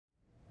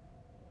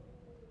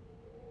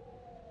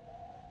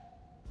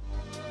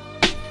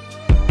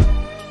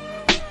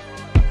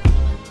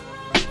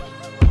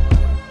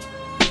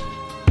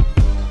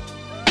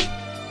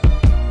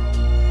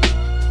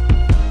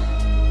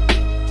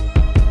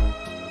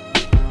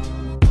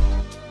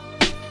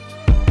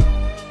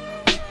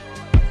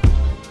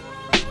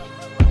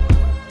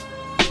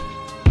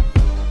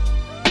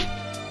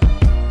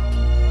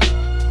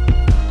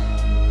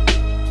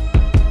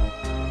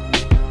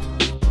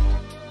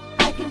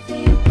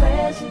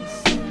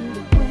presence in the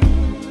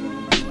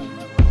wind,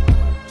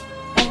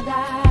 and I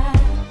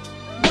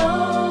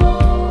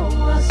know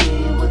I'll see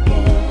you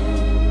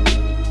again.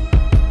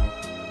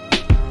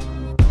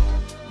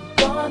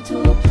 Gone to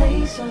a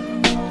place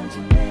unknown to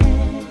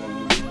men,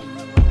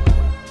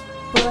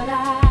 but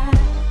I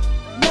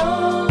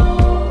know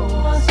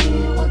I'll see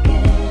you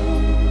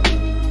again.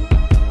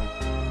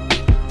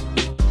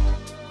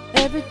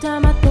 Every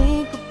time I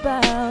think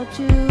about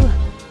you,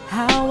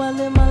 how I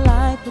live my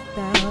life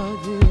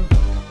without you,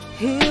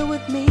 here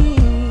with me,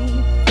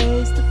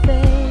 face to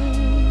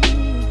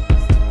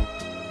face.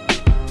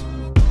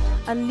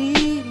 I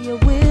need your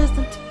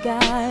wisdom to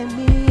guide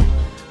me,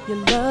 your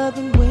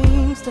loving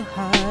wings to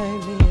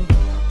hide me,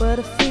 but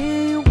I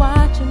feel you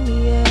watching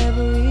me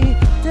every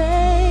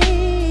day,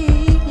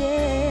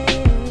 yeah.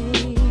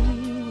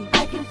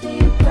 I can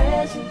feel your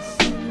presence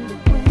in the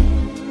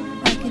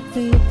wind, I can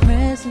feel your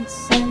presence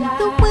in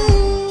the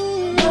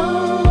wind.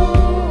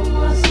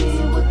 I'll see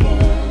you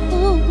again.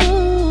 Ooh,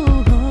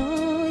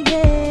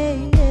 yeah,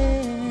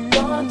 yeah.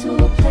 Gone to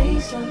a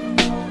place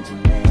unknown to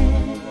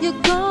men.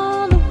 You're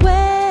gone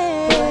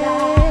away, but I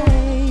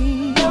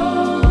know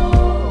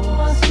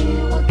I'll see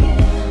you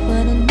again.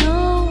 But I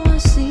know I'll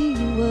see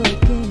you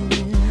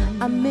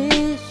again. I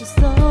miss you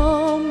so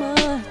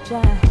much.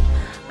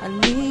 I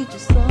need you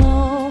so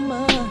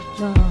much.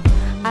 All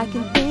I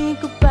can think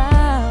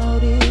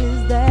about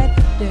is that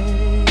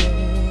day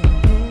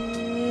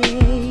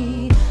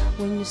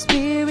when your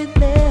spirit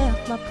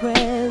left my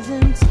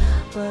presence,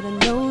 but I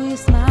know you're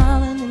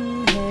smiling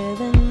in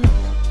heaven.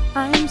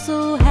 I'm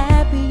so happy